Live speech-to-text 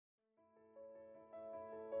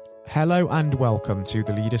Hello and welcome to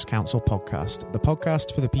the Leaders Council podcast, the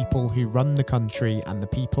podcast for the people who run the country and the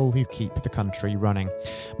people who keep the country running.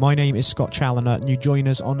 My name is Scott Challoner and you join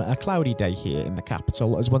us on a cloudy day here in the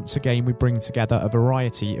capital as once again we bring together a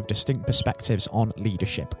variety of distinct perspectives on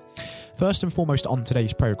leadership. First and foremost on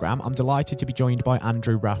today's programme, I'm delighted to be joined by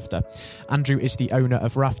Andrew Rafter. Andrew is the owner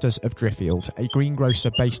of Rafters of Driffield, a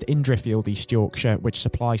greengrocer based in Driffield, East Yorkshire, which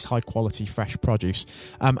supplies high-quality fresh produce.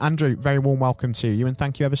 Andrew, very warm welcome to you and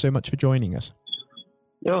thank you ever so much for joining us.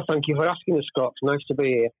 No, thank you for asking us, Scott. Nice to be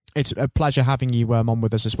here. It's a pleasure having you on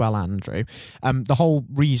with us as well, Andrew. The whole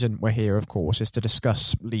reason we're here, of course, is to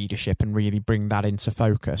discuss leadership and really bring that into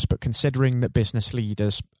focus. But considering that business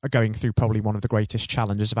leaders are going through probably one of the greatest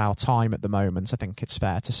challenges of our time at the moment, I think it's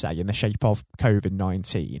fair to say, in the shape of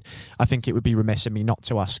COVID-19, I think it would be remiss of me not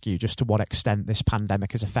to ask you just to what extent this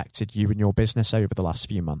pandemic has affected you and your business over the last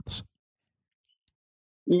few months.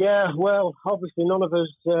 Yeah, well, obviously none of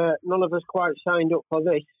us quite signed up for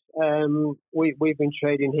this. We've been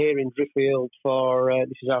trading here in Driffield for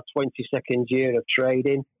this is our 22nd year of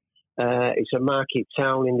trading. It's a market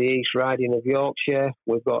town in the East Riding of Yorkshire.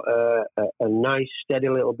 We've got a nice, steady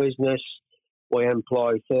little business. We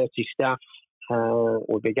employ 30 staff.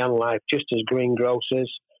 We began life just as greengrocers,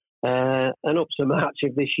 and up to March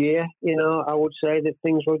of this year, I would say that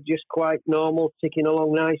things were just quite normal, ticking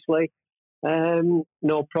along nicely.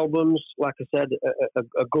 No problems. Like I said,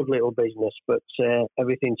 a good little business, but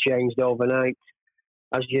everything changed overnight.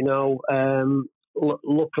 As you know,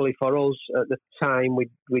 luckily for us at the time,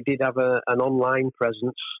 we did have an online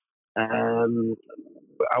presence.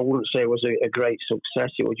 I wouldn't say it was a great success.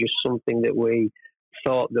 It was just something that we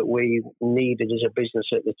thought that we needed as a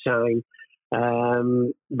business at the time.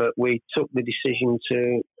 But we took the decision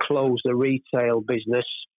to close the retail business.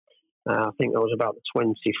 I think that was about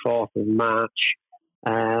the 24th of March,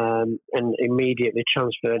 and immediately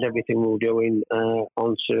transferred everything we were doing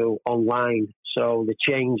onto online. So the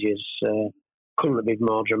changes couldn't have been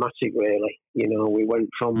more dramatic, really. We went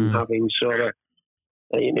from having sort of,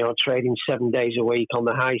 trading 7 days a week on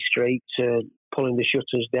the high street to pulling the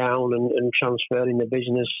shutters down and transferring the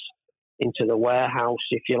business into the warehouse,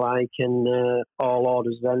 if you like, and all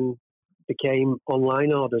orders then became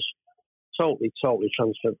online orders. Totally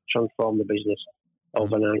transformed the business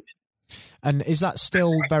overnight. And is that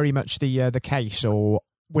still very much the case, or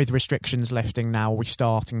with restrictions lifting now, are we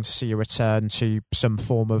starting to see a return to some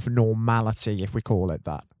form of normality, if we call it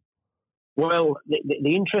that? Well,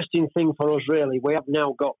 the interesting thing for us, really, we have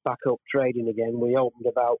now got back up trading again. We opened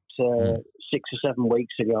about 6 or 7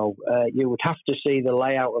 weeks ago. You would have to see the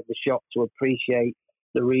layout of the shop to appreciate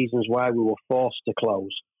the reasons why we were forced to close.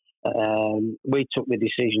 We took the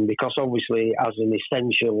decision because obviously as an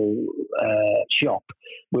essential shop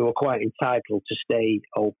we were quite entitled to stay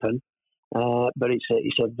open, but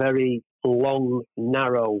it's a very long,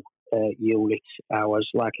 narrow unit hours,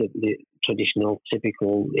 like the traditional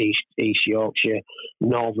typical East Yorkshire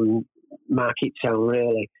northern market town,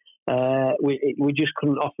 really. We just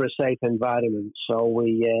couldn't offer a safe environment, so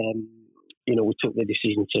we took the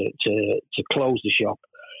decision to close the shop.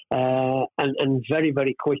 And very,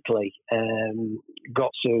 very quickly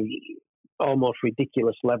got to almost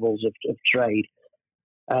ridiculous levels of trade.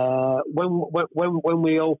 When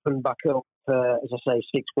we opened back up, as I say,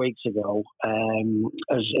 6 weeks ago,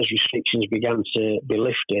 as restrictions began to be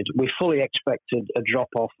lifted, we fully expected a drop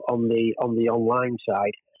off on the online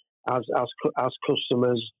side as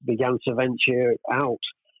customers began to venture out.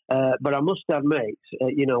 But I must admit,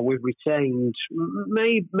 we've retained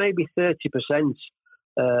maybe 30%.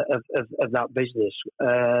 Of that business,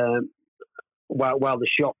 while the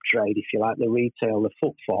shop trade, if you like, the retail, the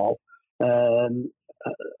footfall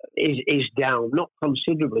is down, not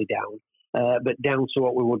considerably down, but down to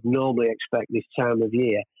what we would normally expect this time of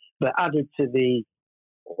year. But added to the,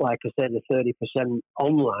 like I said, the 30%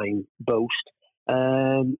 online boost,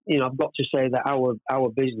 I've got to say that our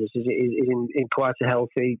business is in quite a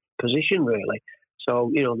healthy position, really.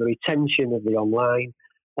 So the retention of the online.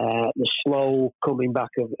 The slow coming back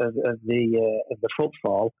of the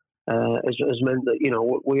footfall has meant that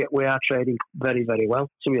we are trading very, very well,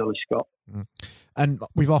 to be honest, Scott. And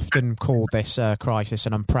we've often called this crisis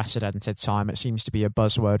an unprecedented time. It seems to be a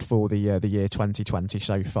buzzword for the year 2020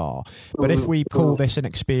 so far. But if we call this an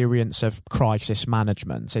experience of crisis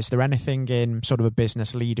management, is there anything in sort of a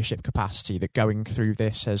business leadership capacity that going through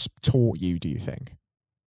this has taught you, do you think?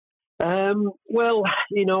 Well,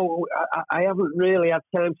 I haven't really had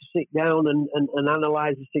time to sit down and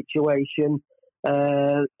analyse the situation,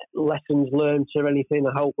 lessons learned or anything.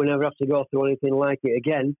 I hope we never have to go through anything like it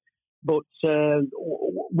again. But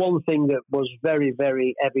one thing that was very,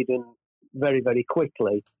 very evident very, very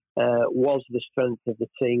quickly was the strength of the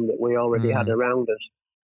team that we already had around us.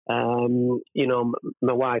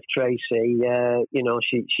 My wife Tracy,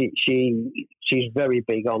 she's very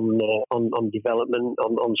big on development,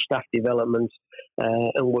 on staff development,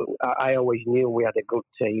 I always knew we had a good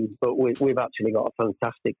team, but we've actually got a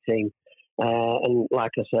fantastic team, and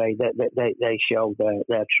like I say, they show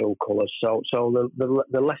their true colours. So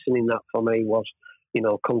the lesson in that for me was,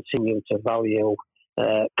 continue to value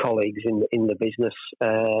colleagues in the business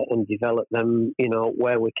and develop them,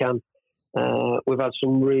 where we can. We've had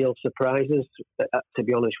some real surprises, to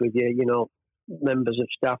be honest with you. Members of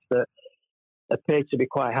staff that appear to be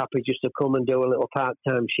quite happy just to come and do a little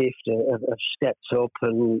part-time shift have stepped up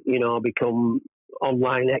and, become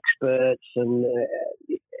online experts. And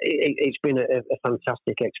it's been a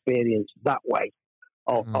fantastic experience that way.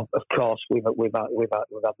 Of course, we've had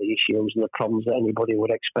the issues and the problems that anybody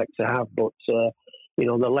would expect to have. But,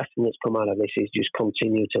 the lesson that's come out of this is just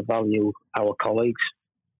continue to value our colleagues.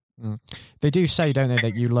 They do say, don't they,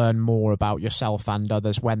 that you learn more about yourself and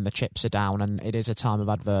others when the chips are down, and it is a time of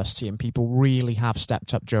adversity, and people really have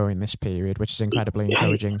stepped up during this period, which is incredibly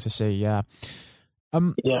encouraging to see. Yeah.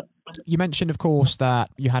 You mentioned, of course, that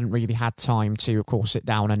you hadn't really had time to, of course, sit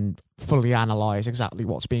down and fully analyse exactly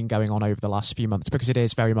what's been going on over the last few months, because it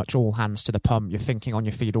is very much all hands to the pump. You're thinking on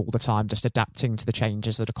your feet all the time, just adapting to the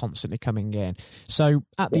changes that are constantly coming in. So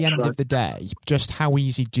at the end of the day, just how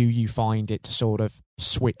easy do you find it to sort of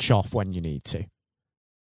switch off when you need to?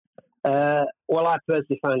 Well, I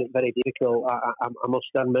personally find it very difficult, I must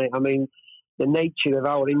admit. I mean, the nature of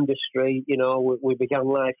our industry, we began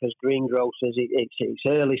life as greengrocers. It's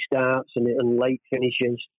early starts and late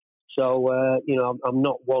finishes. So, I'm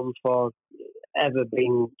not one for ever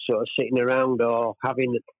being sort of sitting around or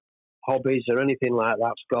having hobbies or anything like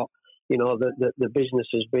that, Scott. The business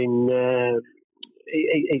has been,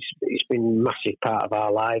 it's been a massive part of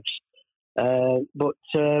our lives. But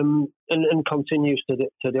continues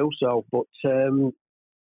to do so. But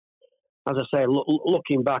as I say,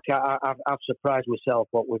 looking back, I've surprised myself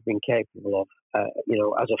what we've been capable of.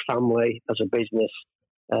 As a family, as a business,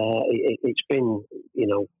 it's been,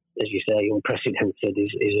 as you say, unprecedented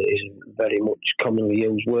is a very much commonly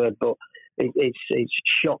used word, but it's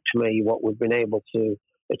shocked me what we've been able to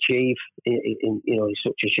achieve in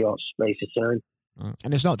such a short space of time.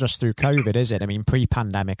 And it's not just through COVID, is it? I mean,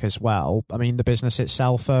 pre-pandemic as well. I mean, the business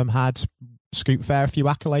itself had scooped fair few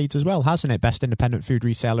accolades as well, hasn't it? Best independent food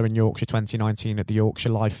retailer in Yorkshire 2019 at the Yorkshire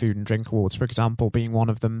Live Food and Drink Awards, for example, being one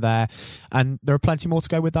of them there. And there are plenty more to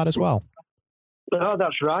go with that as well. Oh,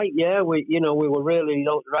 that's right. Yeah, we were really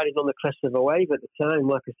riding on the crest of a wave at the time.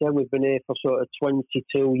 Like I said, we've been here for sort of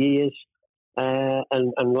 22 years.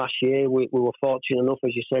 And last year we were fortunate enough,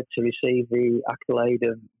 as you said, to receive the accolade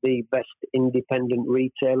of the best independent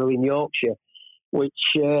retailer in Yorkshire, which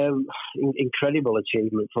incredible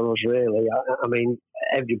achievement for us, really. I mean,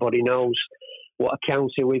 everybody knows what a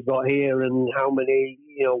county we've got here and how many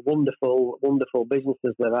wonderful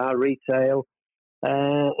businesses there are, retail,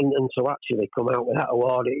 and to actually come out with that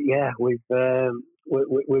award, we've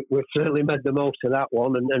certainly made the most of that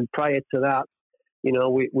one. And prior to that,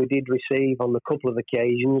 we did receive on a couple of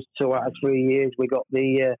occasions, 2 out of 3 years, we got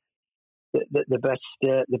the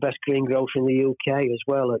best greengrocer in the UK as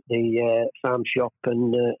well at the Farm Shop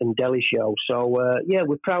and Deli Show. So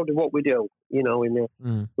we're proud of what we do, in a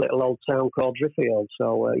little old town called Driffield.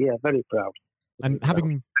 So very proud. And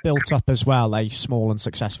having built up as well a small and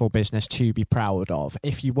successful business to be proud of,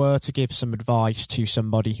 if you were to give some advice to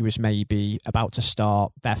somebody who was maybe about to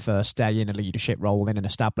start their first day in a leadership role in an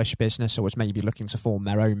established business, or was maybe looking to form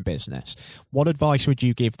their own business, what advice would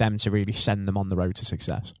you give them to really send them on the road to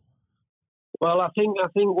success? Well, I think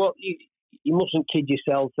what you mustn't kid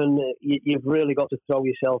yourself, and you've really got to throw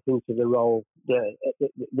yourself into the role.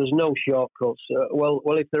 There's no shortcuts. Well,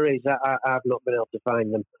 if there is, I've not been able to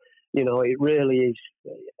find them. It really is.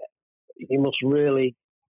 You must really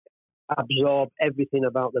absorb everything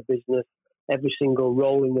about the business, every single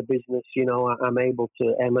role in the business. I'm able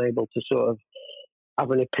to sort of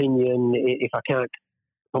have an opinion if I can't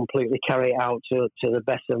completely carry it out to the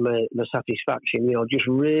best of my satisfaction. Just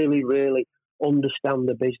really, really understand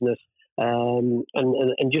the business and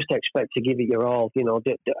just expect to give it your all.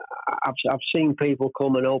 I've seen people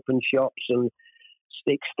come and open shops and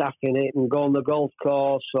stick staff in it and go on the golf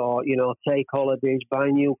course, or take holidays, buy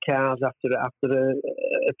new cars after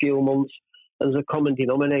a few months. There's a common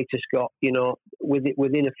denominator, Scott.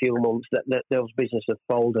 Within a few months that those businesses have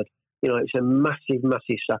folded. It's a massive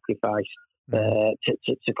sacrifice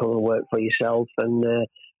to come and work for yourself and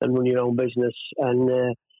run your own business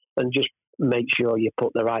and just make sure you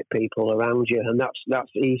put the right people around you. And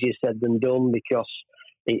that's easier said than done, because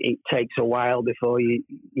it takes a while before you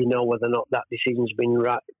know whether or not that decision's been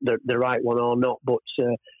the right one or not. But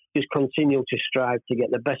just continue to strive to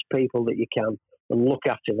get the best people that you can and look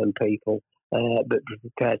after them people, but be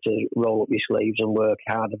prepared to roll up your sleeves and work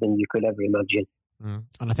harder than you could ever imagine.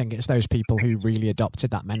 And I think it's those people who really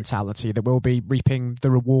adopted that mentality that will be reaping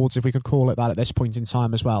the rewards, if we could call it that, at this point in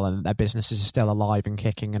time as well, and their businesses are still alive and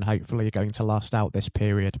kicking and hopefully are going to last out this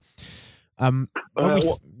period. Well,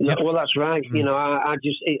 that's right. You know, I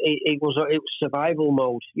just it was survival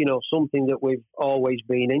mode. You know, something that we've always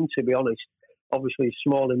been in. To be honest, obviously,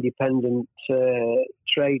 small independent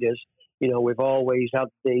traders. You know, we've always had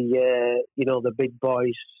the big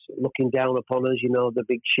boys looking down upon us. You know, the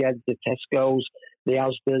big sheds, the Tesco's, the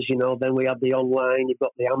Asda's. You know, then we had the online. You've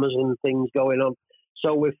got the Amazon things going on.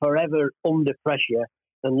 So we're forever under pressure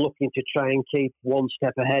and looking to try and keep one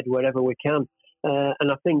step ahead wherever we can.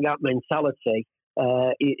 And I think that mentality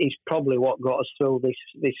is probably what got us through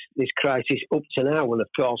this crisis up to now. And of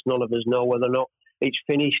course, none of us know whether or not it's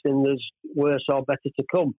finished and there's worse or better to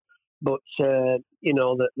come. But you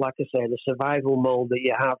know, that, like I say, the survival mode that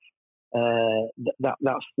you have,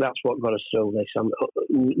 that's what got us through this.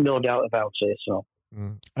 No doubt about it. So.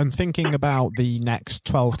 And thinking about the next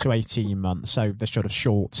 12 to 18 months, so the sort of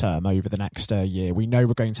short term over the next year, we know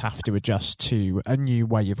we're going to have to adjust to a new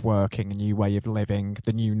way of working, a new way of living,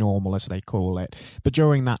 the new normal as they call it. But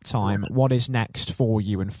during that time, what is next for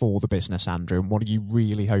you and for the business, Andrew, and what are you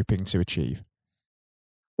really hoping to achieve?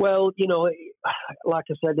 Well, you know, like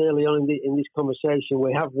I said earlier on in this conversation,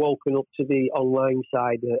 we have woken up to the online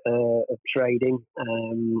side of trading.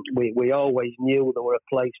 We always knew there were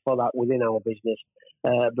a place for that within our business,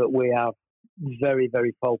 but we are very,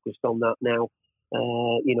 very focused on that now.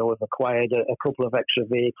 You know, we've acquired a couple of extra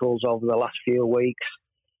vehicles over the last few weeks.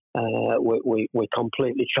 We're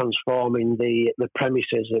completely transforming the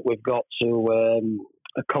premises that we've got to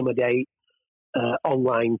accommodate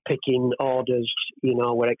online picking orders. You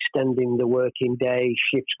know, we're extending the working day,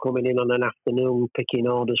 shifts coming in on an afternoon, picking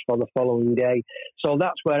orders for the following day. So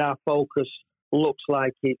that's where our focus looks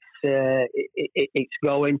like it's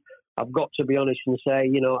going. I've got to be honest and say,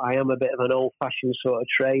 you know, I am a bit of an old-fashioned sort of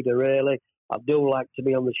trader, really. I do like to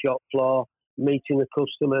be on the shop floor, meeting the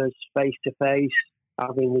customers face-to-face,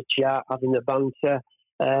 having the chat, having the banter.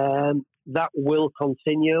 That will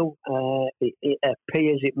continue. It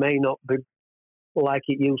appears it may not be like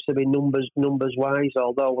it used to be numbers-wise,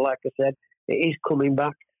 although, like I said, it is coming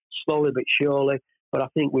back slowly but surely. But I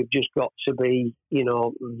think we've just got to be, you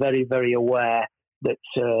know, very, very aware that,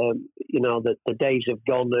 you know, that the days have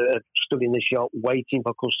gone of stood in the shop waiting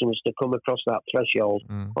for customers to come across that threshold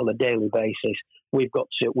on a daily basis. We've got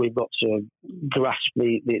to grasp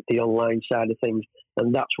the online side of things,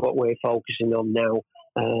 and that's what we're focusing on now,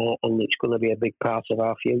 and it's going to be a big part of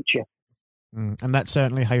our future. And let's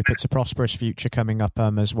certainly hope it's a prosperous future coming up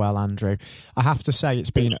as well, Andrew. I have to say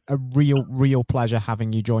it's been a real pleasure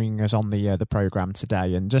having you joining us on the programme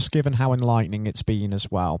today, and just given how enlightening it's been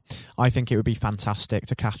as well, I think it would be fantastic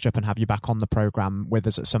to catch up and have you back on the programme with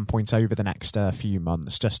us at some point over the next few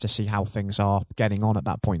months, just to see how things are getting on at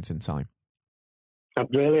that point in time. I'd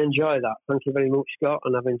really enjoy that. Thank you very much, Scott,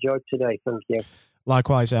 and I've enjoyed today. Thank you.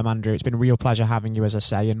 Likewise, Andrew, it's been a real pleasure having you, as I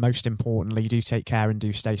say, and most importantly, do take care and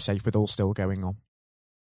do stay safe with all still going on.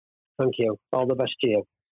 Thank you. All the best to you.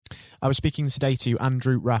 I was speaking today to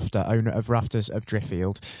Andrew Rafter, owner of Rafters of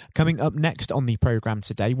Driffield. Coming up next on the programme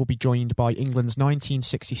today, we'll be joined by England's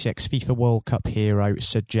 1966 FIFA World Cup hero,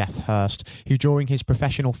 Sir Geoff Hurst, who during his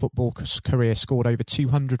professional football career scored over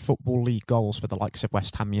 200 Football League goals for the likes of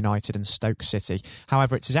West Ham United and Stoke City.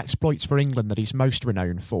 However, it's his exploits for England that he's most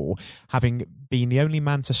renowned for, having been the only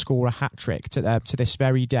man to score a hat-trick to this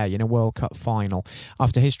very day in a World Cup final,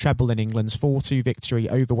 after his treble in England's 4-2 victory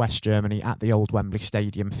over West Germany at the old Wembley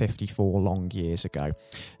Stadium 54 long years ago.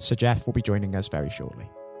 Sir Geoff will be joining us very shortly.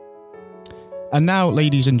 And now,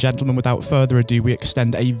 ladies and gentlemen, without further ado, we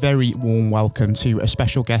extend a very warm welcome to a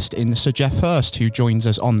special guest in Sir Geoff Hurst, who joins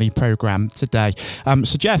us on the programme today.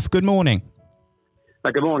 Sir Geoff, good morning.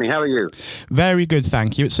 Good morning, how are you? Very good,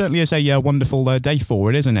 thank you. It certainly is a wonderful day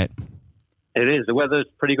forward, isn't it? It is. The weather's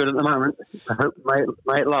pretty good at the moment. I hope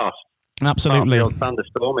may it last. Absolutely. After the old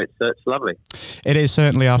thunderstorm, it's lovely. It is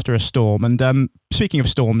certainly after a storm. And speaking of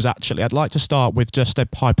storms, actually, I'd like to start with just a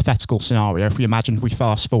hypothetical scenario. If we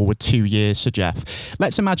fast forward 2 years, Sir Jeff,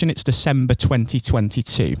 let's imagine it's December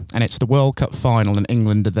 2022 and it's the World Cup final and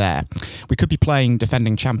England are there. We could be playing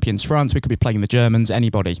defending champions France, we could be playing the Germans,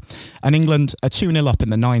 anybody. And England are 2-0 up in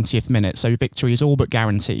the 90th minute, so victory is all but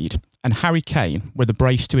guaranteed. And Harry Kane, with a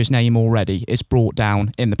brace to his name already, is brought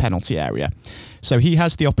down in the penalty area. So he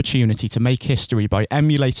has the opportunity to make history by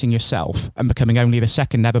emulating yourself and becoming only the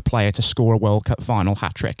second ever player to score a World Cup final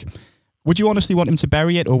hat-trick. Would you honestly want him to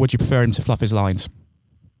bury it, or would you prefer him to fluff his lines?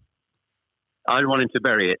 I'd want him to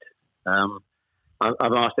bury it.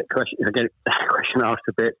 I've asked that question. I get that question asked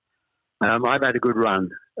a bit. I've had a good run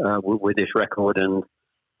with this record, and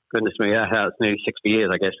goodness me, it's nearly 60 years,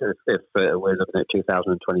 I guess, if we're looking at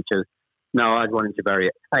 2022. No, I'd want him to bury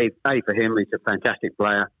it. A for him, he's a fantastic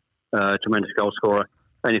player, tremendous goal scorer.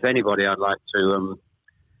 And if anybody I'd like to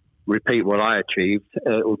repeat what I achieved,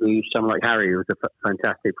 it would be someone like Harry, who was a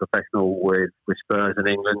fantastic professional with Spurs and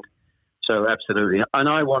England. So absolutely. And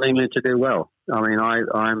I want England to do well. I mean,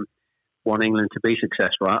 I want England to be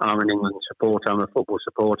successful. I'm an England supporter. I'm a football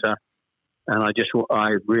supporter. And I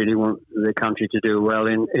really want the country to do well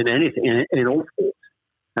in anything, in all sports,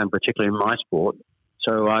 and particularly in my sport.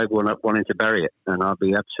 So I want him to bury it, and I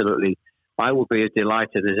will be as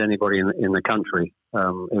delighted as anybody in the country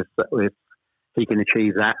if he can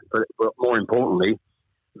achieve that. But more importantly,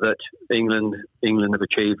 that England have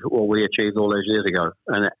achieved what we achieved all those years ago,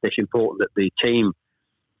 and it's important that the team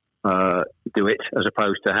do it as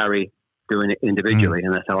opposed to Harry doing it individually.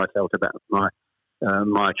 And that's how I felt about my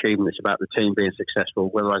achievement. It's about the team being successful.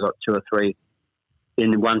 Whether I got 2 or 3,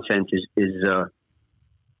 in one sense, is I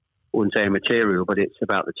wouldn't say immaterial, but it's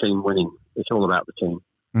about the team winning. It's all about the team.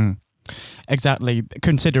 Mm. Exactly.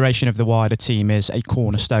 Consideration of the wider team is a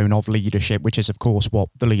cornerstone of leadership, which is, of course, what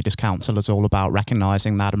the Leaders' Council is all about,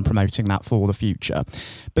 recognising that and promoting that for the future.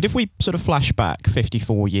 But if we sort of flash back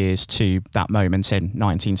 54 years to that moment in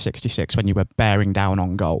 1966 when you were bearing down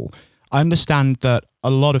on goal, I understand that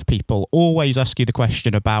a lot of people always ask you the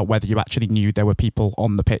question about whether you actually knew there were people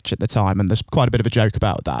on the pitch at the time, and there's quite a bit of a joke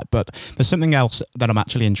about that, but there's something else that I'm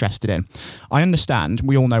actually interested in. I understand,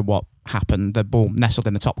 we all know what happened, the ball nestled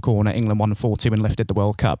in the top corner, England won 4-2 and lifted the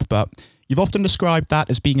World Cup, but you've often described that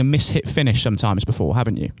as being a miss-hit finish sometimes before,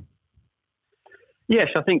 haven't you? Yes,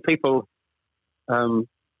 I think people... I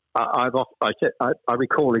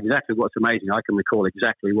recall exactly what's amazing. I can recall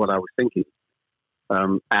exactly what I was thinking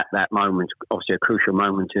at that moment, obviously a crucial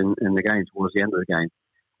moment in the game, towards the end of the game.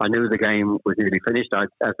 I knew the game was nearly finished.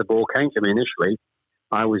 As the ball came to me initially,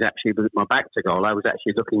 I was actually, with my back to goal, I was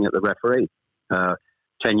actually looking at the referee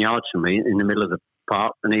 10 yards from me in the middle of the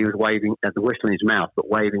park, and he was waving at the whistle in his mouth, but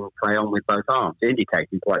waving play on with both arms,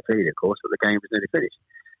 indicating quite clearly, of course, that the game was nearly finished.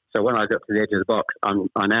 So when I got to the edge of the box,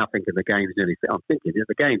 I now think the game's nearly finished. I'm thinking, if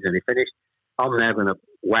the game's nearly finished, I'm now going to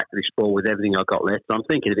whack this ball with everything I've got left. I'm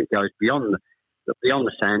thinking if it goes beyond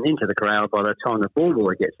the sand into the crowd, by the time the ball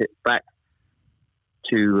boy gets it back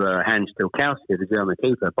to Hans Stilkowski, the German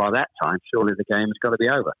keeper, by that time, surely the game has got to be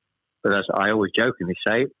over. But as I always jokingly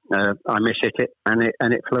say, I mishit it and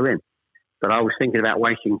it flew in. But I was thinking about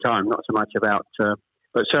wasting time, not so much about,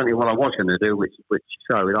 but certainly what I was going to do, which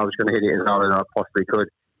showed I was going to hit it as hard as I possibly could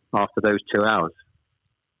after those 2 hours.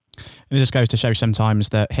 And it just goes to show sometimes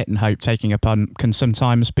that hit and hope, taking a punt, can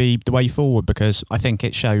sometimes be the way forward, because I think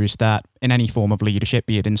it shows that in any form of leadership,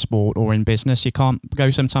 be it in sport or in business, you can't go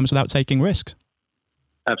sometimes without taking risks.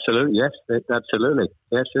 Absolutely, yes, absolutely.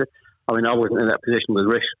 Yes, I mean, I wasn't in that position with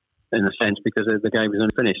risk in a sense because the game was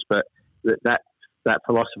unfinished, but that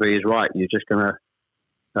philosophy is right. You're just going to,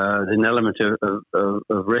 there's an element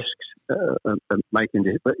of risks making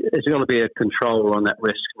it, but there's got to be a control on that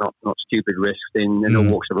risk, not stupid risks in all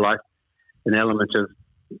walks of life. An element of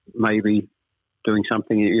maybe doing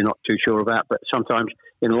something you're not too sure about, but sometimes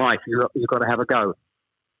in life you've got to have a go.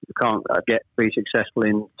 You can't be successful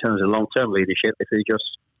in terms of long-term leadership if you're just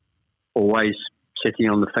always sitting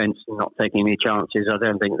on the fence and not taking any chances. I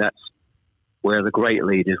don't think that's where the great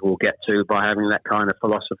leaders will get to, by having that kind of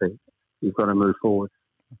philosophy. You've got to move forward.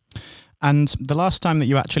 And the last time that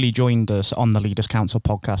you actually joined us on the Leaders' Council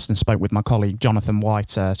podcast and spoke with my colleague Jonathan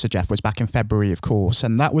White, Sir Jeff, was back in February, of course.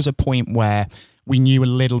 And that was a point where we knew a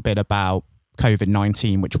little bit about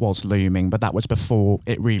COVID-19, which was looming, but that was before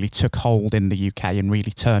it really took hold in the UK and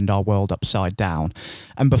really turned our world upside down.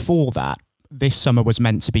 And before that, this summer was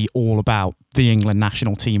meant to be all about the England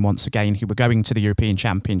national team once again, who were going to the European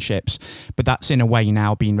Championships. But that's in a way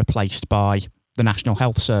now been replaced by the National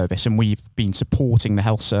Health Service, and we've been supporting the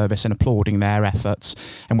health service and applauding their efforts,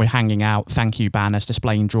 and we're hanging out thank you banners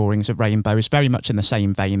displaying drawings of rainbows, very much in the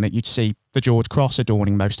same vein that you'd see the George Cross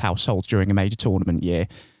adorning most households during a major tournament year.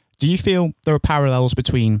 Do you feel there are parallels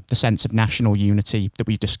between the sense of national unity that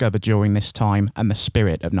we've discovered during this time and the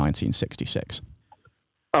spirit of 1966?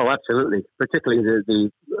 Oh, absolutely. Particularly the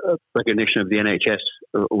recognition of the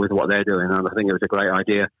NHS with what they're doing. And I think it was a great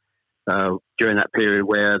idea during that period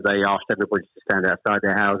where they asked everybody to stand outside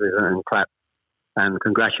their houses and clap and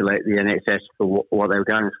congratulate the NHS for what they were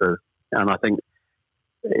going through. And I think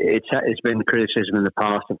it's been criticism in the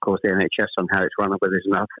past, of course, the NHS on how it's run, whether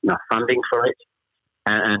there's enough funding for it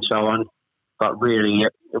and so on. But really,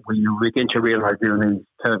 we begin to realise during these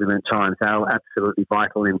turbulent times how absolutely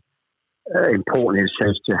vital and important it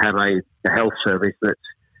is to have a health service that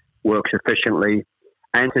works efficiently,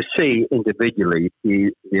 and to see individually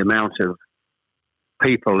the amount of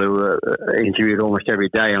people who are interviewed almost every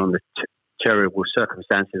day on the terrible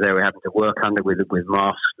circumstances they were having to work under with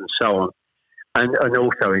masks and so on. And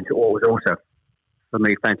also into what was also, for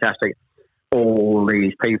me, fantastic, all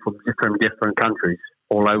these people from different countries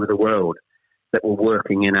all over the world that were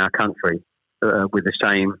working in our country with the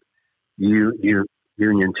same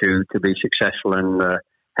union to be successful and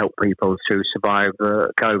help people to survive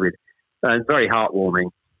COVID. And very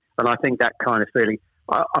heartwarming. And I think that kind of feeling,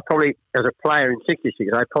 I probably, as a player in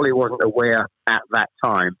 66, I probably wasn't aware at that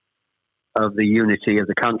time of the unity of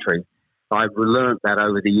the country. I've learned that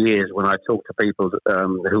over the years when I talk to people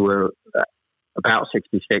who were about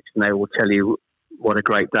 66, and they will tell you what a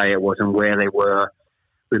great day it was and where they were,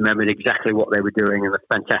 remembered exactly what they were doing and the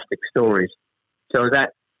fantastic stories. So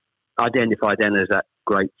that identified then as that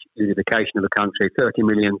great unification of the country. 30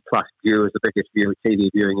 million plus viewers, the biggest TV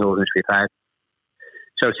viewing audience we've had.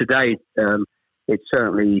 So today, it's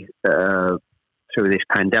certainly through this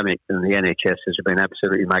pandemic, and the NHS has been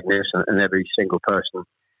absolutely magnificent, and every single person,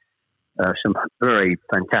 some very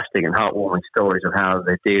fantastic and heartwarming stories of how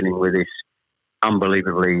they're dealing with this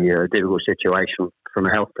unbelievably difficult situation from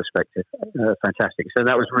a health perspective. Fantastic. So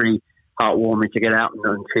that was really heartwarming to get out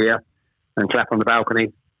and cheer and clap on the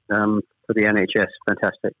balcony for the NHS.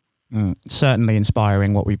 Fantastic. Certainly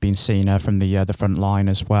inspiring what we've been seeing from the front line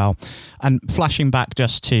as well. And flashing back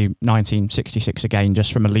just to 1966 again,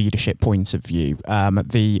 just from a leadership point of view,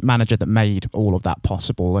 the manager that made all of that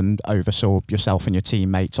possible and oversaw yourself and your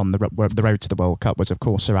teammates on the road to the World Cup was, of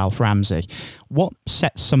course, Sir Alf Ramsey. What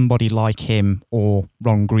sets somebody like him or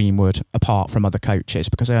Ron Greenwood apart from other coaches?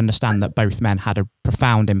 Because I understand that both men had a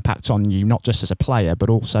profound impact on you, not just as a player, but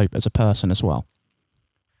also as a person as well.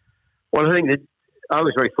 Well, I think that I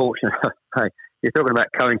was very fortunate. You're talking about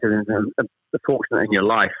coincidence and the fortunate in your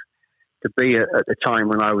life to be at the time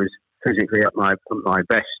when I was physically at my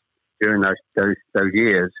best during those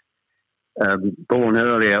years. Born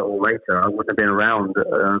earlier or later, I wouldn't have been around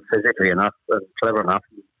physically enough, clever enough,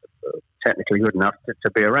 technically good enough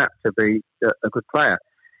to be around, to be a good player.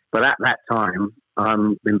 But at that time,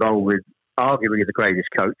 I'm involved with arguably the greatest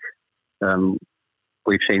coach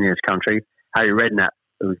we've seen in this country, Harry Redknapp,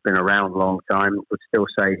 who's been around a long time, would still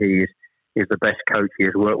say he is the best coach he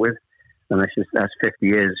has worked with. And that's 50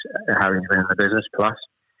 years Harry's been in the business plus.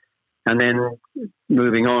 And then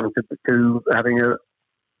moving on to having a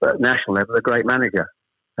national level, a great manager.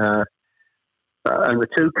 And the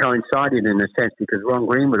two coincided in a sense because Ron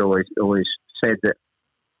Greenwood always said that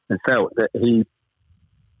and felt that he,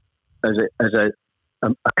 as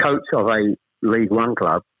a coach of a League One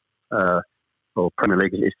club, or Premier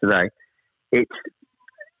League as it is today,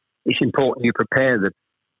 it's important you prepare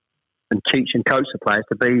and teach and coach the players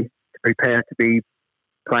to be prepared to be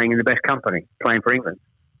playing in the best company, playing for England.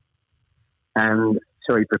 And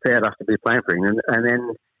so he prepared us to be playing for England. And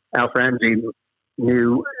then Alf Ramsey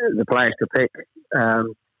knew the players to pick.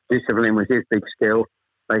 Discipline was his big skill,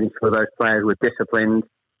 making sure those players were disciplined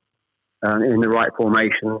in the right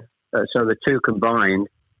formation. So the two combined,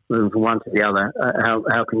 moving from one to the other,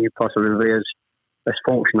 how can you possibly be as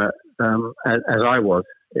fortunate as I was?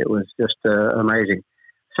 It was just amazing.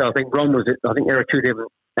 So I think Ron I think there are two different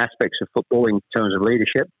aspects of football in terms of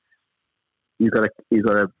leadership. You've got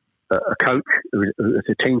a coach who's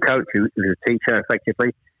a team coach who's a teacher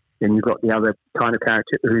effectively. Then you've got the other kind of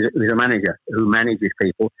character who's a manager who manages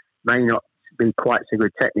people. May not be quite so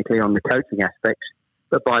good technically on the coaching aspects,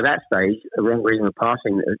 but by that stage, Ron Greenwood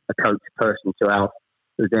passing a coach person to Alf,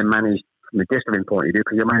 who then managed from a discipline point of view,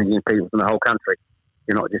 because you're managing people from the whole country.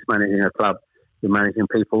 You're not just managing a club. You're managing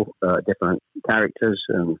people, different characters,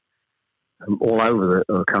 and all over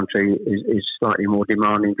the country is slightly more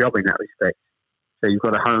demanding job in that respect. So you've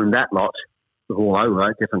got to hone that lot of all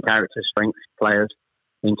over, different characters, strengths, players,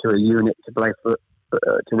 into a unit to play for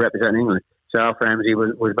to represent England. So Alf Ramsey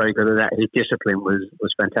was very good at that. His discipline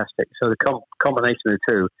was fantastic. So the combination of the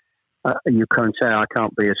two, you can't say I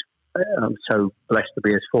can't be as I'm so blessed to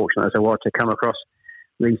be as fortunate as I was to come across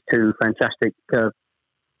these two fantastic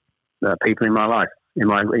people in my life, in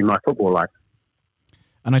my football life.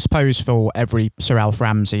 And I suppose for every Sir Alf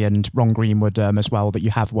Ramsey and Ron Greenwood as well that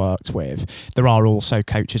you have worked with, there are also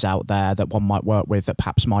coaches out there that one might work with that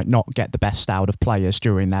perhaps might not get the best out of players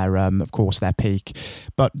during their, of course, their peak.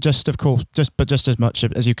 But just as much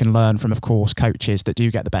as you can learn from, of course, coaches that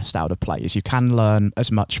do get the best out of players, you can learn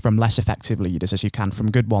as much from less effective leaders as you can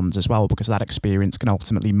from good ones as well, because that experience can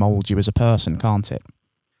ultimately mould you as a person, can't it?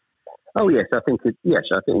 Oh yes, I think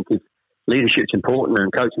leadership's important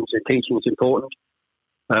and coaching and teaching is important.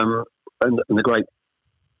 And the great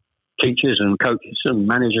teachers and coaches and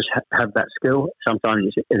managers have that skill.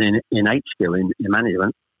 Sometimes it's an innate skill in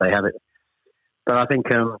management. They have it. But I think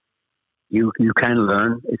you can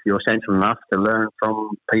learn, if you're sensible enough, to learn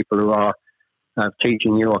from people who are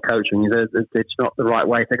teaching you or coaching you. It's not the right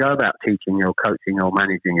way to go about teaching or coaching or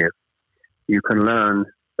managing you. You can learn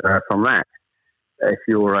from that. If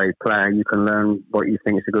you're a player, you can learn what you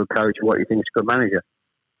think is a good coach or what you think is a good manager,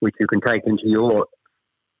 which you can take into your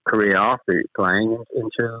career after playing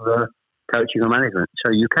into coaching or management.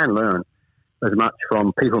 So you can learn as much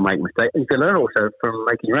from people making mistakes. You can learn also from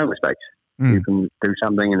making your own mistakes. You can do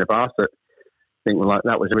something in the past that think, well, like,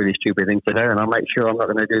 that was a really stupid thing to do, and I'll make sure I'm not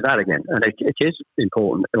going to do that again. And it is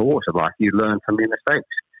important in all walks of life. You learn from your mistakes.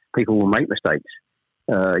 People will make mistakes.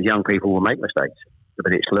 Young people will make mistakes.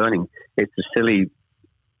 But it's learning. It's the silly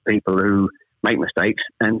people who make mistakes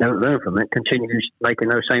and don't learn from it, continues making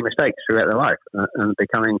those same mistakes throughout their life and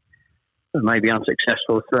becoming maybe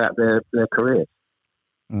unsuccessful throughout their careers.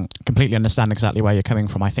 Completely understand exactly where you're coming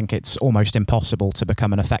from. I think it's almost impossible to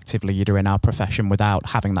become an effective leader in our profession without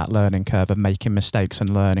having that learning curve of making mistakes and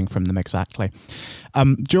learning from them exactly.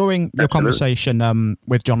 During your conversation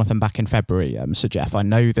with Jonathan back in February, Sir Jeff, I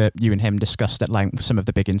know that you and him discussed at length some of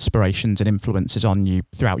the big inspirations and influences on you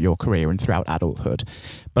throughout your career and throughout adulthood.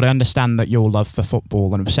 But I understand that your love for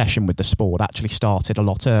football and obsession with the sport actually started a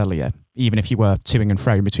lot earlier, even if you were toing and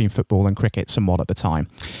froing between football and cricket somewhat at the time.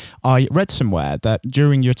 I read somewhere that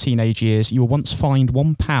during your teenage years, you were once fined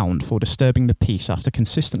 £1 for disturbing the peace after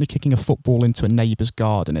consistently kicking a football into a neighbour's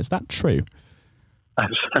garden. Is that true?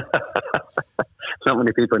 Not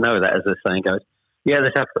many people know that, as the saying goes. Yeah,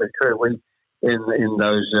 that's absolutely true. In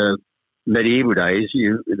those medieval days,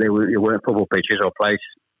 there weren't football pitches or place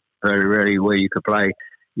very rarely where you could play.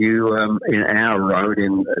 In our road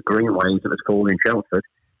in Greenways, it was called, in Chelmsford,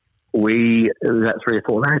 that 3 or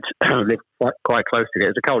 4 lads lived quite close to it.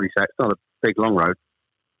 It's a cul-de-sac. It's not a big long road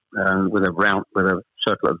with a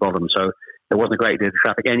circle at the bottom. So there wasn't a great deal of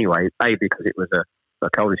traffic anyway. A, because it was a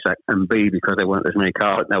cul-de-sac, and B, because there weren't as many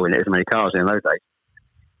cars. No, there weren't as many cars in those days.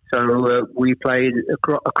 So we played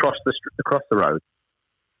across the road,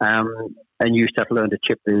 and used to have to learn to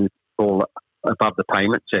chip the ball above the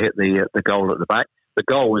pavement to hit the goal at the back. The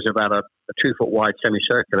goal was about a 2 foot wide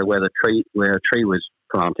semicircular where a tree was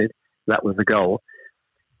planted. That was the goal.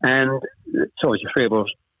 And so obviously 3 of us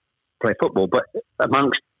play football, but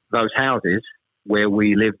amongst those houses where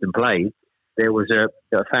we lived and played, there was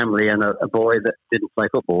a family and a boy that didn't play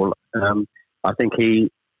football. I think he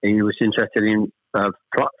was interested in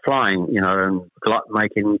flying, and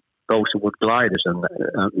making balsa wood gliders, and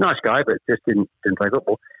nice guy, but just didn't play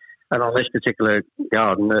football. And on this particular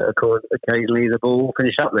garden, of course, occasionally the ball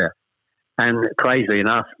finished up there. And crazily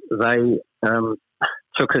enough, they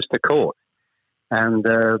took us to court, and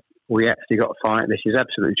we actually got fined. This is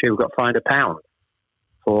absolutely true. We got fined £1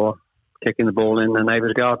 for kicking the ball in the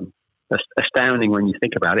neighbour's garden. Astounding when you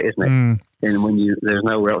think about it, isn't it? And when there's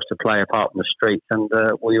nowhere else to play apart from the street, and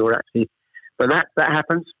we were actually. But that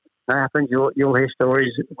happens. That happens. You'll hear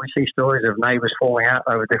stories. We see stories of neighbours falling out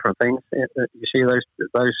over different things. You see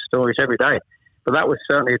those stories every day. But that was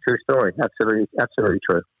certainly a true story. Absolutely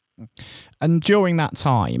true. And during that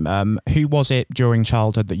time, who was it during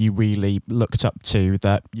childhood that you really looked up to,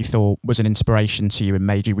 that you thought was an inspiration to you and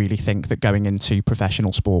made you really think that going into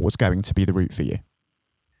professional sport was going to be the route for you?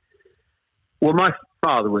 Well, my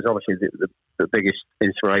father was obviously the biggest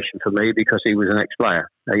inspiration for me because he was an ex-player.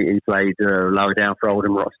 He played lower down for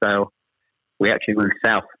Oldham, Rochdale. We actually moved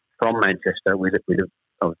south from Manchester.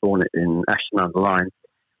 I was born in Ashton-under-Lyne.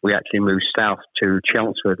 We actually moved south to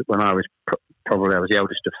Chelmsford when I was probably the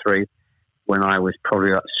eldest of 3, when I was probably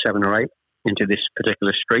about 7 or 8, into this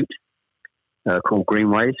particular street called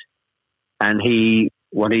Greenways. And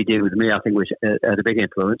what he did with me, I think, was had a big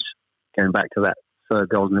influence, going back to that third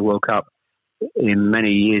goal in the World Cup. In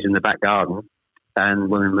many years in the back garden, And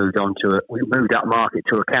when we moved up market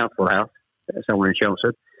to a council house, somewhere in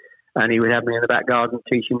Chelmsford, and he would have me in the back garden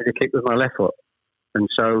teaching me to kick with my left foot. And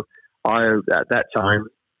so at that time,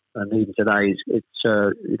 and even today,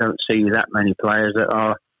 you don't see that many players that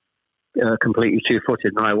are completely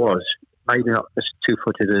two-footed, and I was. Maybe not as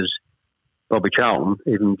two-footed as Bobby Charlton.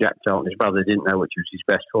 Even Jack Charlton, his brother, didn't know which was his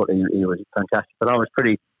best foot. He was fantastic. But I was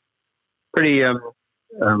pretty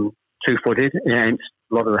two-footed, and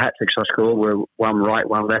a lot of the hat-tricks I scored were one right,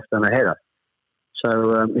 one left, and a header.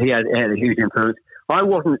 So he had a huge influence. I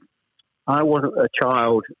wasn't a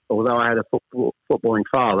child, although I had a footballing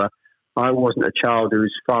father. I wasn't a child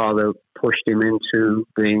whose father pushed him into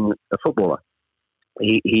being a footballer.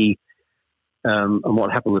 And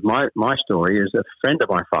what happened with my story is a friend of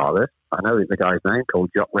my father, I know the guy's name,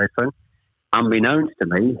 called Jock Redfern, unbeknownst to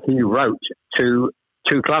me, he wrote to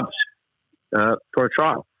two clubs for a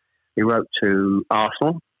trial. He wrote to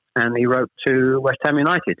Arsenal and he wrote to West Ham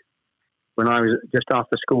United when I was just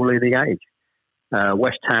after school leaving age.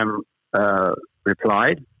 West Ham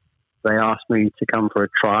replied. They asked me to come for a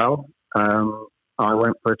trial. I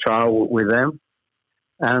went for a trial with them,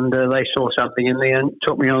 and they saw something in me and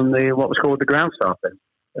took me on what was called the ground staff then,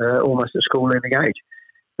 almost at school leaving age.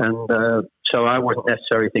 And so I wasn't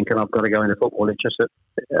necessarily thinking I've got to go into football. It's just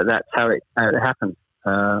that that's how it happened.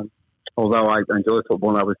 Although I enjoyed football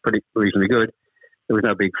and I was reasonably good, there was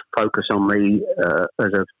no big focus on me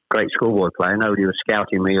as a great schoolboy player. Nobody was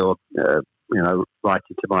scouting me or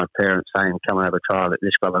writing to my parents saying, come and have a trial at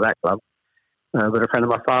this club or that club. But a friend of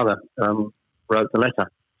my father wrote the letter.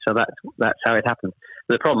 So that's how it happened.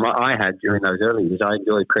 The problem I had during those early years, I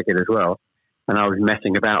enjoyed cricket as well. And I was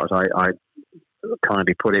messing about, as I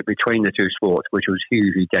kindly put it, between the two sports, which was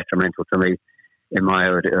hugely detrimental to me in my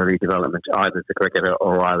early development, either as a cricketer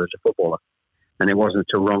or either as a footballer. And it wasn't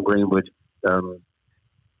until Ron Greenwood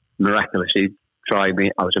miraculously tried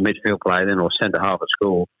me. I was a midfield player then, or centre-half at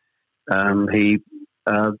school. He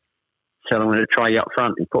said, I'm going to try you up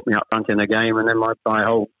front. He put me up front in a game, and then my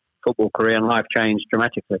whole football career and life changed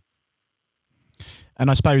dramatically. And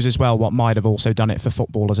I suppose as well, what might have also done it for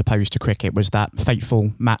football as opposed to cricket was that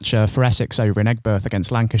fateful match for Essex over in Egberth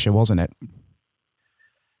against Lancashire, wasn't it?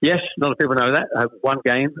 Yes, a lot of people know that. One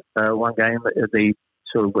game, the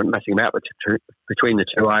sort of went messing about, but between the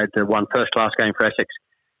two, I had one first-class game for Essex,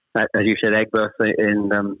 as you said, Egberth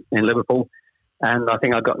in Liverpool. And I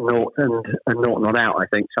think I got naught and naught not out, I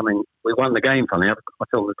think. We won the game, funny. I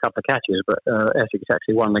filmed a couple of catches, but Essex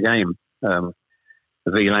actually won the game,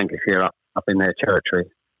 v Lancashire up in their territory.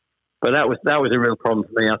 But that was a real problem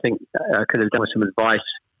for me. I think I could have done with some advice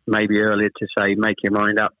maybe earlier to say, make your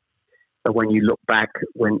mind up. But when you look back,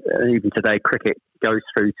 even today, cricket goes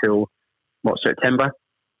through till, September,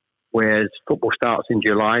 whereas football starts in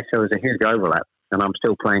July, so there's a huge overlap. And I'm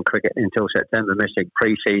still playing cricket until September, missing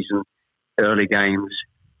pre-season, early games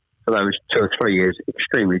for those 2 or 3 years,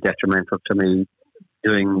 extremely detrimental to me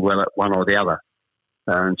doing well at one or the other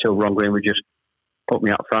until Ron Greenwood just put me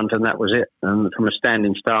up front, and that was it. And from a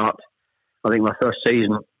standing start, I think my first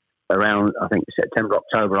season around, September,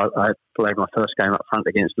 October, I played my first game up front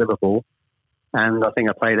against Liverpool, and I think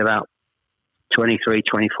I played about 23,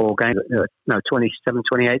 24 games, 27,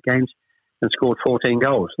 28 games, and scored 14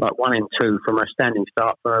 goals, like 1 in 2 from a standing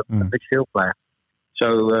start for a midfield player.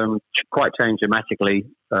 So quite changed dramatically.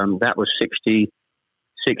 That was 60,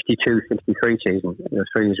 62, 63 season,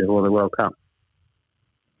 3 years before the World Cup.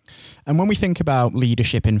 And when we think about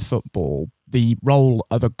leadership in football, the role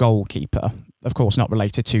of a goalkeeper, of course not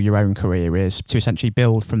related to your own career, is to essentially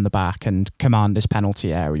build from the back and command this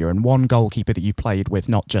penalty area. And one goalkeeper that you played with,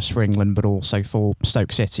 not just for England, but also for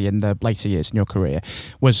Stoke City in the later years in your career,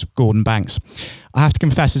 was Gordon Banks. I have to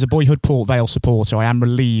confess, as a boyhood Port Vale supporter, I am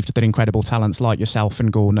relieved that incredible talents like yourself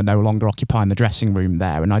and Gordon are no longer occupying the dressing room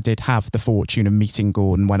there. And I did have the fortune of meeting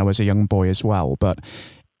Gordon when I was a young boy as well. But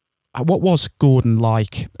what was Gordon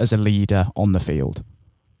like as a leader on the field?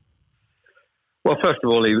 Well, first of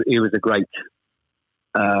all, he was a great,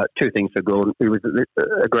 2 things for Gordon. He was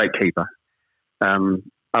a great keeper.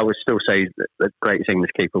 I would still say the greatest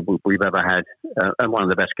English keeper we've ever had, and one of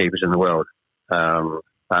the best keepers in the world.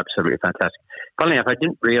 Absolutely fantastic. Funny enough, I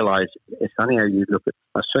didn't realise, it's funny how you look at,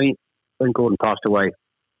 I see when Gordon passed away,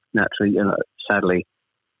 naturally, sadly,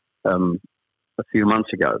 a few months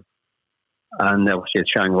ago, and obviously it's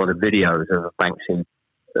showing a lot of videos of Banksy,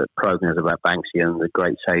 programs about Banksy and the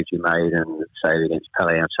great saves he made and the save against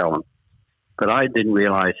Pele and so on. But I didn't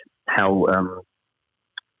realise how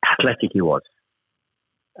athletic he was,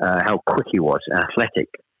 how quick he was, athletic,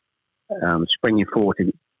 springing forward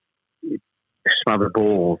to smother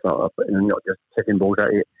balls, and not just tipping balls out.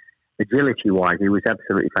 Agility-wise, he was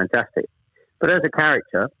absolutely fantastic. But as a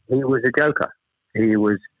character, he was a joker. He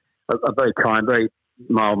was a very kind, very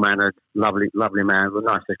mild-mannered, lovely man, the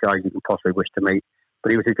nicest guy you can possibly wish to meet.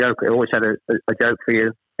 But he was a joker. He always had a joke for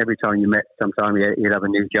you. Every time you met, sometime he'd have a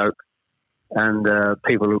new joke. And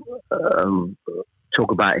people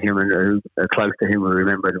talk about him and who are close to him will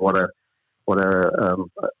remember what a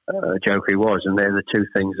joker he was. And they're the two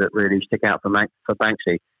things that really stick out for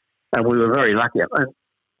Banksy. And we were very lucky,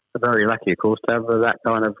 of course, to have that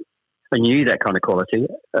kind of. And you need that kind of quality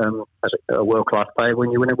as a world-class player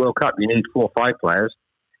when you win a World Cup. You need 4 or 5 players,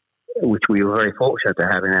 which we were very fortunate to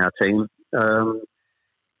have in our team.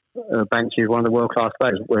 Banksy is one of the world-class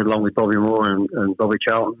players, along with Bobby Moore and Bobby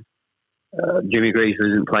Charlton. Jimmy Greaves, who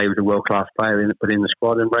didn't play, was a world-class player, put in the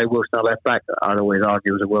squad, and Ray Wilson, our left back, I'd always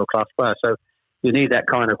argue was a world-class player. So you need that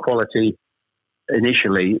kind of quality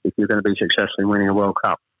initially if you're going to be successful in winning a World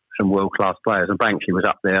Cup, some world-class players. And Banksy was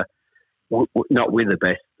up there, not with the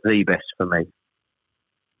best for me.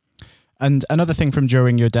 And another thing from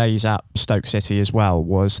during your days at Stoke City as well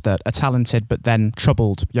was that a talented but then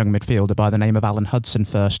troubled young midfielder by the name of Alan Hudson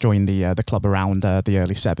first joined the club around the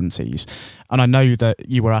early 70s. And I know that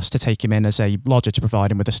you were asked to take him in as a lodger to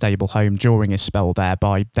provide him with a stable home during his spell there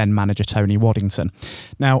by then manager Tony Waddington.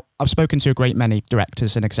 Now, I've spoken to a great many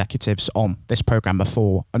directors and executives on this programme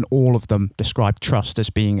before, and all of them describe trust as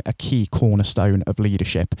being a key cornerstone of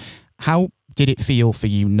leadership. How did it feel for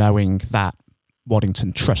you knowing that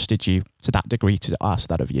Waddington trusted you to that degree to ask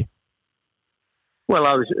that of you? Well,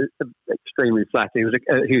 I was extremely flattered. It was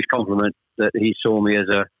a huge compliment that he saw me as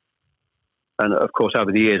and of course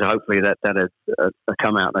over the years, hopefully that had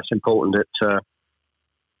come out. That's important that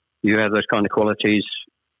you have those kind of qualities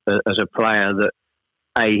as a player that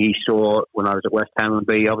A, he saw when I was at West Ham, and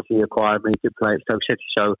B, obviously he acquired me to play at Stoke City.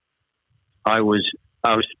 So I was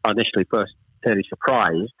initially first fairly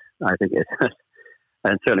surprised, I think it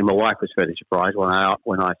and certainly my wife was fairly surprised when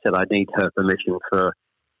I said I need her permission for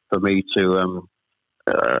me to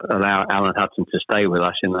allow Alan Hudson to stay with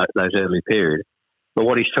us in those early periods. But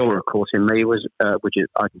what he saw, of course, in me was, which is,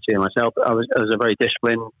 I can see in myself, I was a very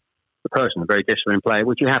disciplined person, a very disciplined player,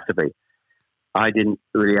 which you have to be. I didn't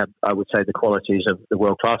really have, I would say, the qualities of the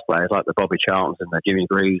world-class players like the Bobby Charltons and the Jimmy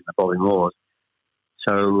Greaves and the Bobby Moores.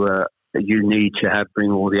 So you need to bring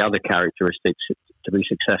all the other characteristics to be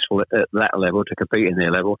successful at that level, to compete in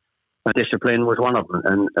their level. And discipline was one of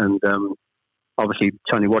them. And obviously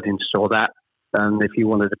Tony Waddington saw that. And if he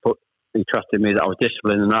wanted to he trusted me that I was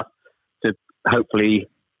disciplined enough to hopefully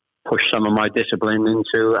push some of my discipline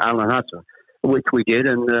into Alan Hudson, which we did.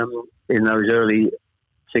 And in those early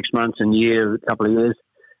 6 months and couple of years,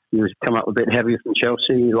 he was come up a bit heavy from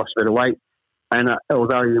Chelsea. He lost a bit of weight. And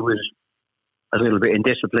although he was a little bit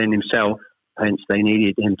indisciplined himself, hence they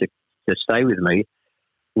needed him to stay with me,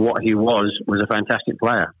 what he was a fantastic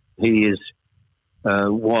player. He is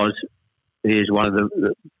one of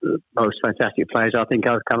the most fantastic players I think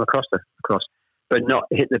I've come across, but not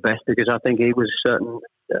hit the best because I think he was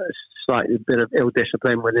slightly bit of ill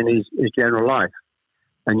discipline within his general life.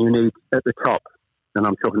 And you need at the top, and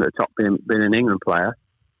I'm talking at the top being an England player,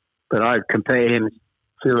 but I'd compare him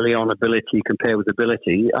purely on ability compared with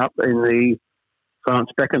ability up in the France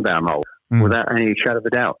Beckenbauer mould. Without any shadow of a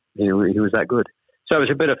doubt. He was that good. So it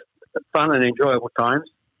was a bit of fun and enjoyable times,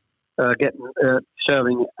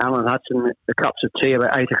 serving Alan Hudson the cups of tea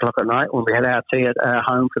about 8 o'clock at night when we had our tea at our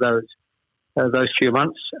home for those few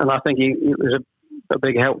months. And I think it was a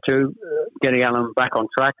big help to getting Alan back on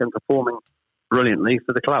track and performing brilliantly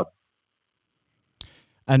for the club.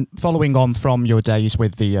 And following on from your days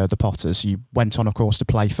with the Potters, you went on, of course, to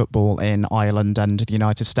play football in Ireland and the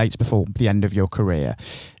United States before the end of your career.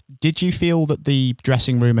 Did you feel that the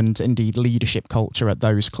dressing room and indeed leadership culture at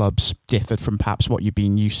those clubs differed from perhaps what you've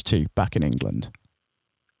been used to back in England?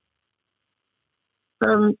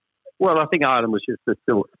 Well, I think Ireland was just a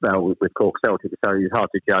short spell with Cork Celtic, so it's hard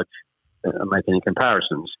to judge and make any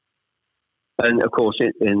comparisons. And of course,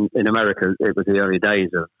 in America, it was the early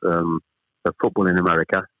days of football in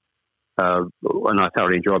America, and I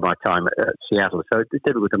thoroughly enjoyed my time at Seattle. So it's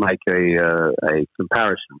difficult to make a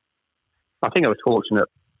comparison. I think I was fortunate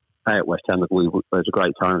at West Ham. It was a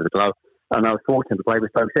great time with the club, and I was fortunate to play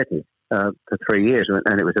with Stoke City for 3 years,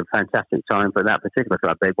 and it was a fantastic time for that particular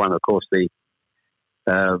club. They won, of course, the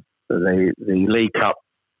League Cup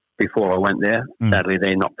before I went there. Sadly,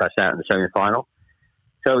 they knocked us out in the semi-final.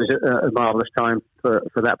 So it was a marvellous time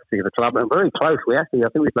for that particular club, and very close. I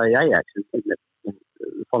think we played Ajax in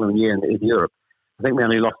the following year in Europe. I think we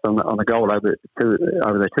only lost on a goal over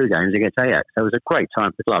the 2 games against Ajax. So it was a great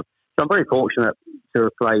time for the club. So I'm very fortunate to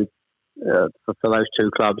have played for those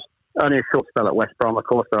 2 clubs. Only a short spell at West Brom, of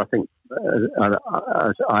course, but I think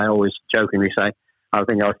as I always jokingly say, I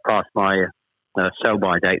think I was past my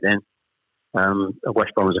sell-by date then.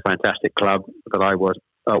 West Brom was a fantastic club, but I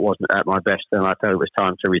wasn't at my best, and I thought it was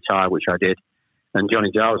time to retire, which I did. And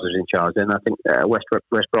Johnny Giles was in charge then. I think West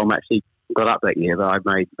Brom actually got up that year, but I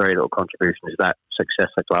made very little contribution to that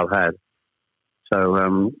success the club had.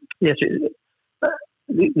 So, yes,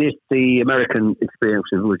 the American experience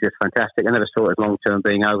was just fantastic. I never saw it as long-term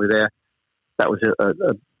being over there. That was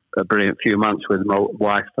a brilliant few months with my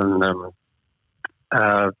wife and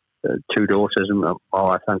two daughters, and my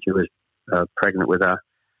wife, and she was pregnant with her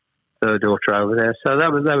third daughter over there. So they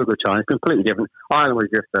were good times. Completely different. Ireland was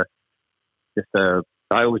just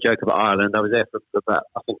I always joke about Ireland. I was there for about,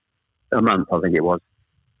 I think, a month, I think it was,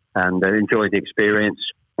 and I enjoyed the experience.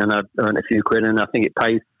 And I earned a few quid, and I think it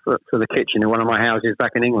paid for the kitchen in one of my houses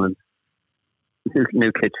back in England.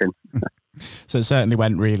 New kitchen. So it certainly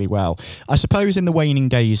went really well. I suppose in the waning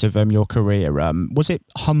days of your career, was it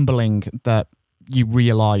humbling that you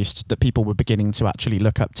realised that people were beginning to actually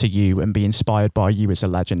look up to you and be inspired by you as a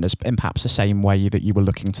legend, as in perhaps the same way that you were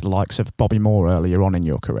looking to the likes of Bobby Moore earlier on in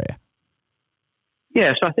your career?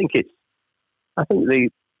 Yes, I think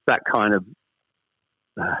that kind of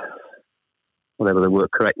whatever the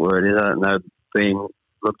correct word is, I don't know, being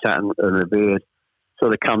looked at and revered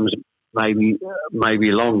sort of comes maybe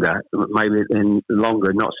longer,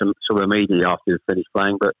 not some sort of immediately after you finish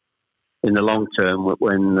playing, but in the long term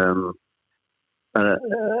when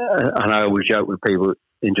and I always joke when people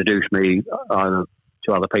introduce me either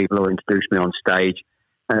to other people or introduce me on stage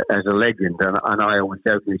as a legend, and I always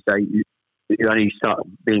jokingly say you only start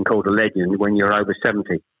being called a legend when you're over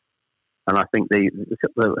 70. And I think the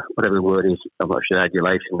whatever the word is, I'm not sure,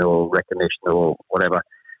 adulation or recognition or whatever,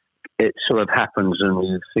 it sort of happens and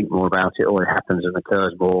you think more about it, or it happens and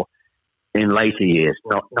occurs more in later years.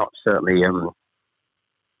 Not certainly.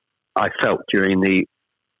 I felt during the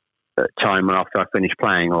time after I finished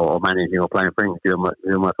playing or managing or playing for England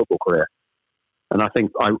during my football career. And I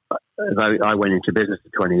think I went into business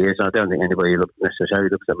for 20 years. I don't think anybody necessarily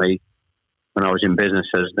looks at me when I was in business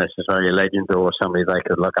as necessarily a legend or somebody they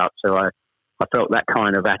could look up to. I felt that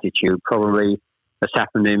kind of attitude probably has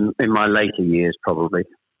happened in my later years, probably.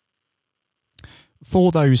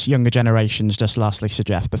 For those younger generations, just lastly, Sir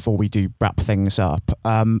Jeff, before we do wrap things up,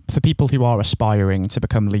 for people who are aspiring to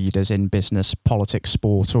become leaders in business, politics,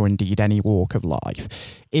 sport, or indeed any walk of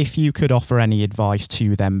life, if you could offer any advice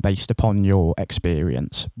to them based upon your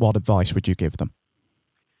experience, what advice would you give them?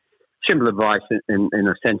 Simple advice in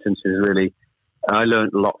a sentence is really, I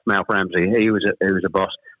learned a lot from Alf Ramsey. He was a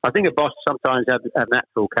boss. I think a boss sometimes have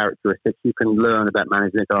natural characteristics. You can learn about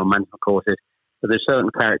management on management courses, but there's certain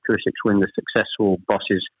characteristics when the successful boss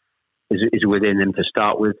is within them to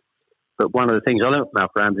start with. But one of the things I learned from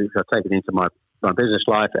Alf Ramsey, which I've taken into my business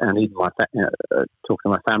life and even my talking to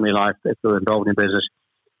my family life, if they're involved in business,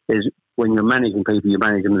 is when you're managing people, you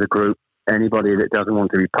manage them as a group. Anybody that doesn't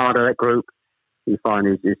want to be part of that group, you find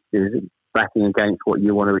is backing against what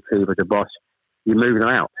you want to achieve as a boss, you move them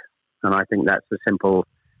out. And I think that's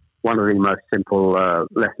one of the most simple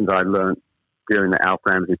lessons I learned during the Alf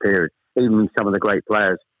Ramsey period. Even some of the great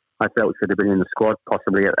players I felt should have been in the squad,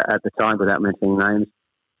 possibly at the time, without mentioning names.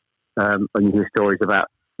 When you hear stories about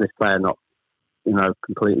this player not,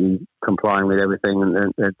 completely complying with everything,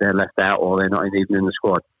 and they're left out, or they're not even in the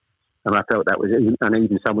squad. And I felt that was, and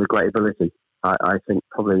even some with great ability, I think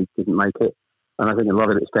probably didn't make it. And I think a lot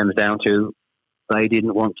of it stems down to they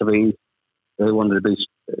wanted to be,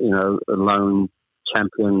 a lone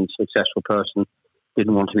champion, successful person,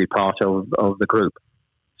 didn't want to be part of the group.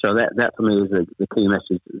 So that for me is the key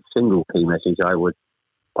message, the single key message I would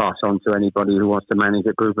pass on to anybody who wants to manage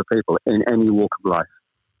a group of people in any walk of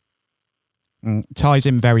life. Ties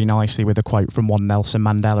in very nicely with a quote from one Nelson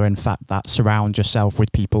Mandela, in fact, that surround yourself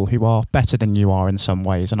with people who are better than you are in some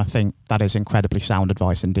ways. And I think that is incredibly sound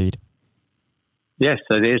advice indeed. Yes,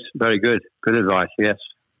 it is. Very good. Good advice, yes.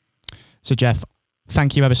 So, Jeff,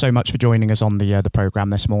 thank you ever so much for joining us on the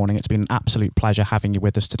programme this morning. It's been an absolute pleasure having you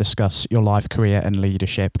with us to discuss your life, career and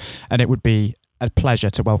leadership. And it would be a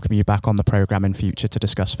pleasure to welcome you back on the programme in future to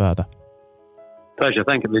discuss further. Pleasure.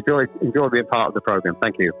 Thank you. Enjoy being part of the programme.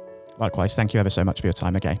 Thank you. Likewise. Thank you ever so much for your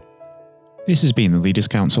time again. This has been the Leaders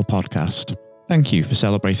Council podcast. Thank you for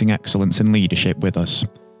celebrating excellence in leadership with us.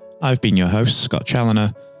 I've been your host, Scott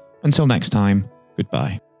Challoner. Until next time,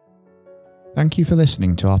 goodbye. Thank you for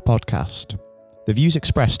listening to our podcast. The views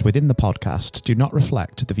expressed within the podcast do not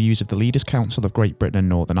reflect the views of the Leaders Council of Great Britain and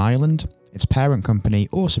Northern Ireland, its parent company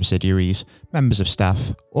or subsidiaries, members of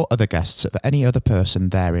staff, or other guests of any other person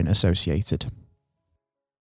therein associated.